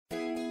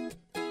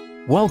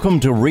Welcome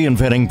to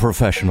Reinventing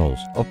Professionals,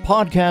 a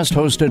podcast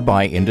hosted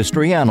by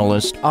industry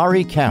analyst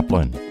Ari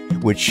Kaplan,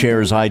 which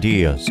shares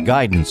ideas,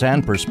 guidance,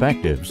 and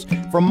perspectives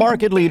from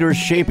market leaders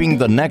shaping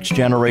the next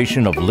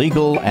generation of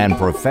legal and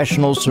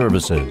professional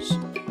services.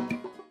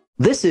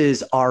 This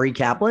is Ari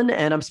Kaplan,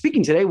 and I'm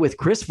speaking today with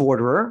Chris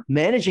Vorderer,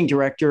 Managing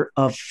Director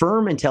of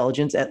Firm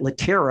Intelligence at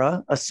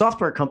Litera, a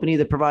software company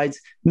that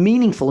provides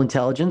meaningful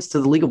intelligence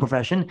to the legal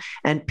profession,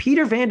 and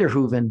Peter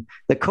Vanderhoeven,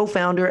 the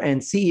co-founder and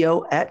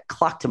CEO at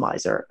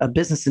Clocktimizer, a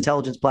business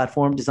intelligence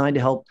platform designed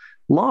to help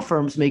law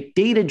firms make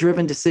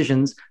data-driven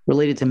decisions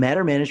related to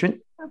matter management,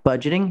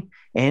 budgeting,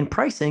 and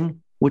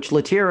pricing, which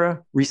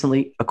Litera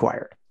recently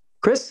acquired.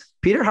 Chris,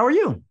 Peter, how are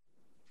you?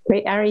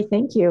 Great, Ari.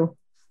 Thank you.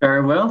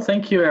 Very well.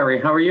 Thank you,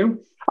 Ari. How are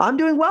you? I'm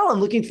doing well.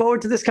 I'm looking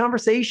forward to this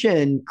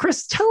conversation.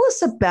 Chris, tell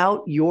us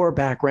about your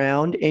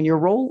background and your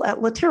role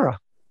at Litera.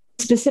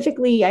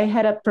 Specifically, I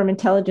head up Firm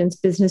Intelligence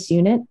business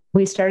unit.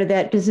 We started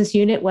that business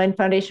unit when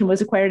Foundation was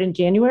acquired in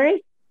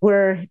January.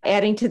 We're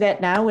adding to that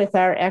now with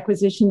our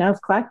acquisition of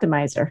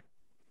Clocktimizer.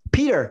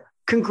 Peter,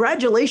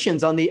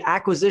 congratulations on the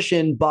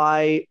acquisition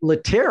by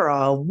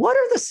Litera. What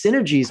are the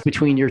synergies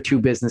between your two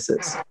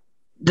businesses?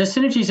 The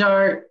synergies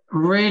are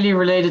really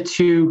related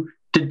to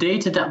the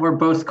data that we're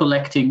both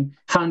collecting.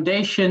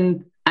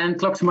 Foundation and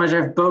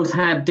Clocktimizer have both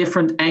had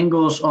different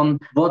angles on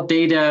what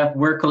data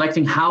we're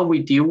collecting, how we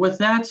deal with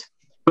that.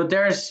 But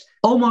there's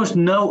almost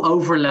no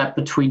overlap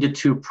between the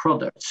two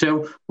products.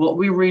 So what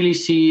we really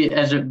see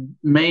as a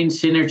main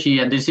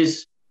synergy, and this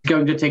is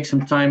going to take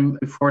some time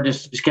before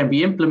this can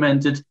be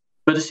implemented,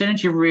 but the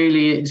synergy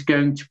really is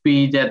going to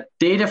be that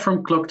data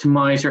from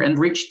Clocktimizer and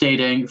rich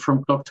data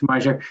from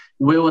Clocktimizer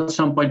will at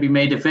some point be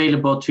made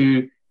available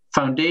to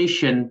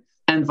Foundation,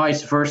 and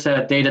vice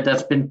versa. Data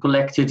that's been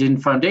collected in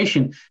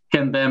Foundation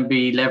can then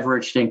be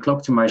leveraged in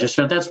Clocktimizer.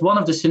 So that's one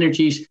of the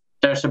synergies.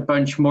 There's a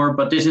bunch more,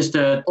 but this is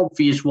the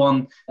obvious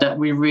one that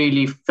we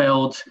really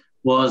felt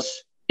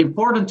was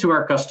important to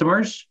our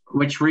customers,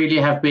 which really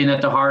have been at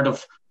the heart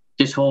of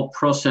this whole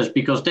process,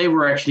 because they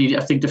were actually,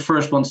 I think, the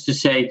first ones to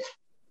say,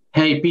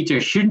 hey,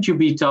 Peter, shouldn't you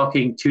be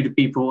talking to the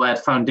people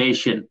at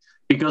Foundation?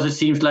 Because it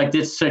seems like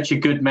this is such a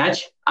good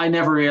match. I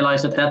never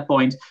realized at that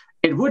point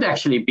it would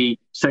actually be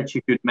such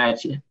a good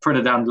match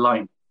further down the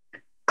line.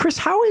 Chris,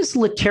 how is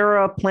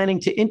Litera planning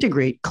to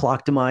integrate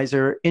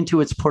Clocktimizer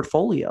into its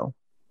portfolio?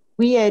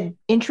 We had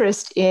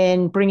interest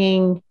in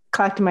bringing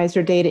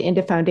Clocktimizer data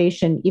into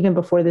Foundation even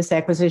before this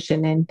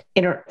acquisition. And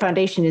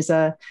Foundation is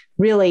a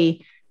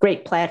really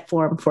great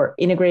platform for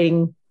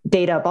integrating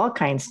data of all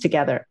kinds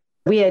together.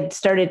 We had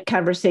started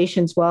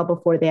conversations well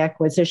before the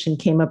acquisition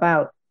came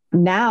about.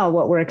 Now,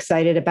 what we're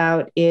excited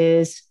about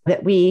is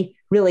that we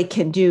really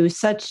can do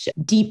such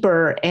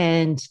deeper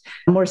and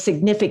more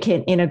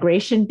significant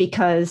integration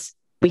because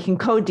we can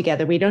code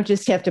together. We don't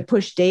just have to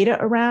push data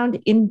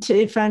around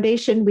into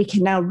Foundation. We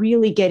can now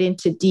really get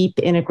into deep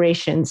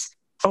integrations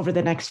over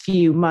the next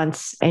few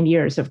months and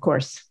years, of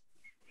course.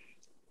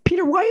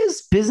 Peter, why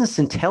has business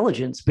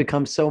intelligence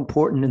become so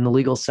important in the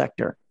legal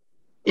sector?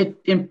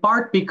 In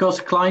part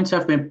because clients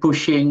have been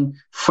pushing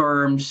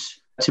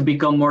firms to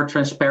become more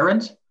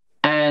transparent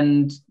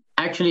and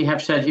actually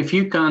have said, if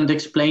you can't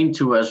explain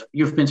to us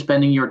you've been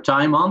spending your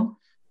time on,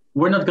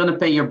 we're not going to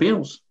pay your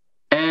bills.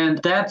 And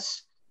that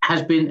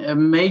has been a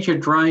major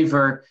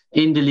driver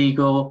in the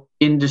legal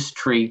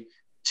industry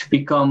to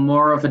become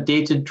more of a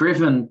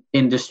data-driven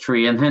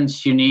industry. And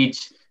hence you need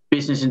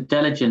business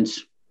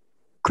intelligence.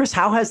 Chris,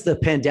 how has the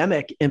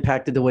pandemic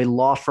impacted the way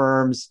law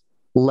firms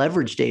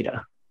leverage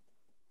data?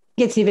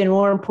 It's even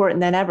more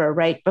important than ever,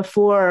 right?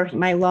 Before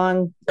my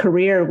long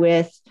career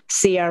with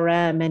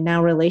CRM and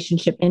now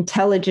relationship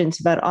intelligence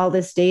about all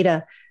this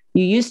data,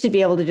 you used to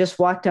be able to just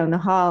walk down the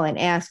hall and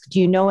ask, do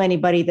you know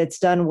anybody that's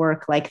done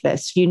work like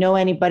this? Do you know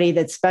anybody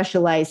that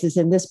specializes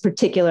in this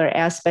particular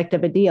aspect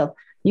of a deal?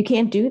 You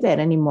can't do that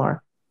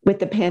anymore. With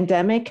the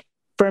pandemic,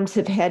 firms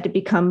have had to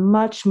become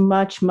much,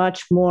 much,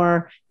 much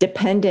more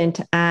dependent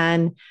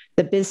on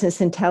the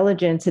business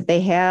intelligence that they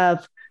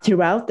have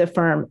throughout the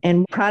firm.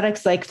 And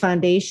products like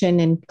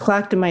Foundation and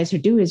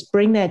Clocktimizer do is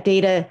bring that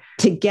data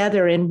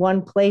together in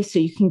one place so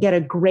you can get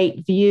a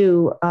great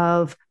view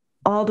of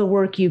all the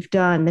work you've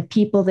done, the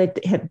people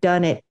that have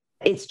done it.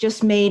 It's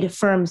just made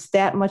firms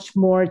that much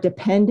more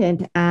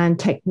dependent on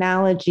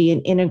technology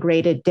and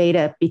integrated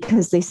data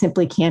because they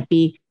simply can't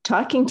be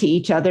talking to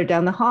each other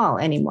down the hall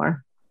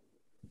anymore.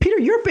 Peter,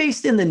 you're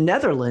based in the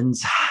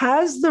Netherlands.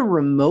 Has the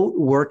remote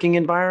working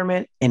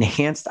environment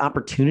enhanced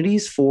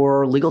opportunities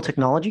for legal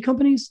technology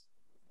companies?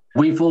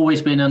 We've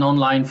always been an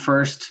online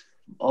first,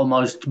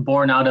 almost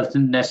born out of the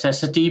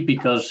necessity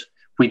because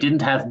we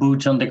didn't have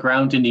boots on the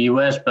ground in the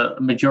US, but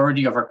a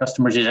majority of our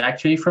customers is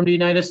actually from the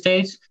United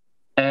States.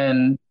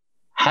 And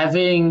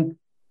having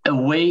a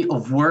way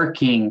of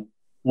working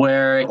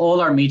where all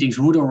our meetings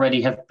would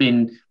already have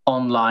been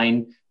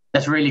online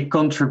has really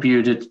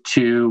contributed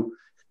to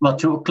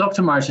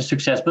Clocktimize's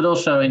success, but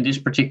also in this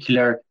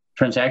particular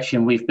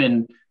transaction, we've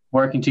been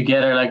working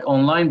together like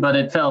online, but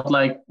it felt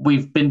like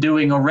we've been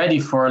doing already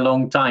for a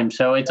long time.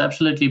 So it's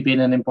absolutely been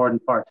an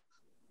important part.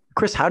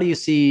 Chris, how do you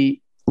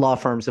see law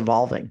firms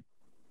evolving?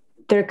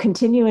 They're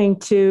continuing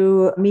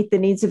to meet the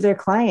needs of their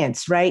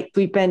clients, right?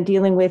 We've been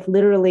dealing with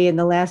literally in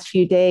the last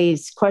few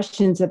days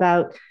questions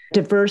about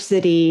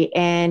diversity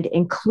and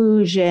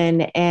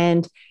inclusion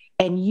and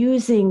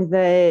using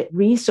the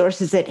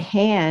resources at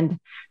hand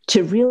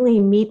to really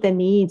meet the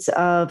needs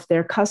of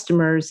their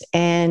customers.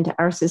 And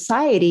our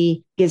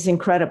society is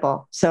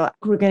incredible. So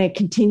we're going to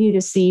continue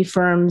to see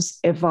firms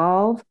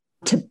evolve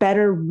to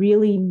better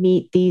really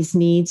meet these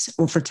needs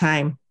over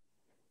time.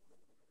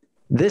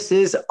 This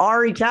is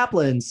Ari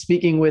Kaplan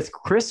speaking with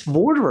Chris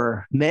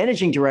Vorderer,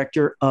 Managing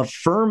Director of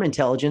Firm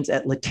Intelligence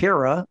at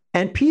Latera,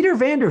 and Peter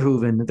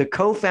Vanderhoeven, the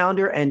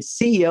co-founder and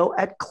CEO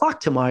at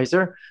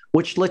Clocktimizer,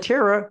 which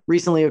Latera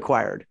recently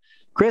acquired.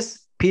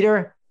 Chris,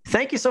 Peter,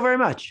 thank you so very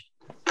much.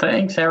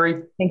 Thanks,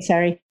 Harry. Thanks,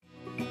 Harry.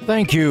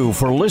 Thank you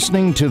for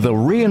listening to the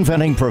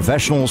Reinventing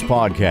Professionals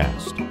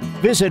podcast.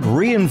 Visit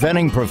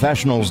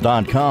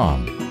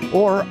reinventingprofessionals.com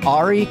or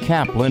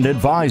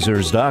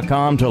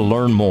arikaplanadvisors.com to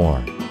learn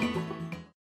more.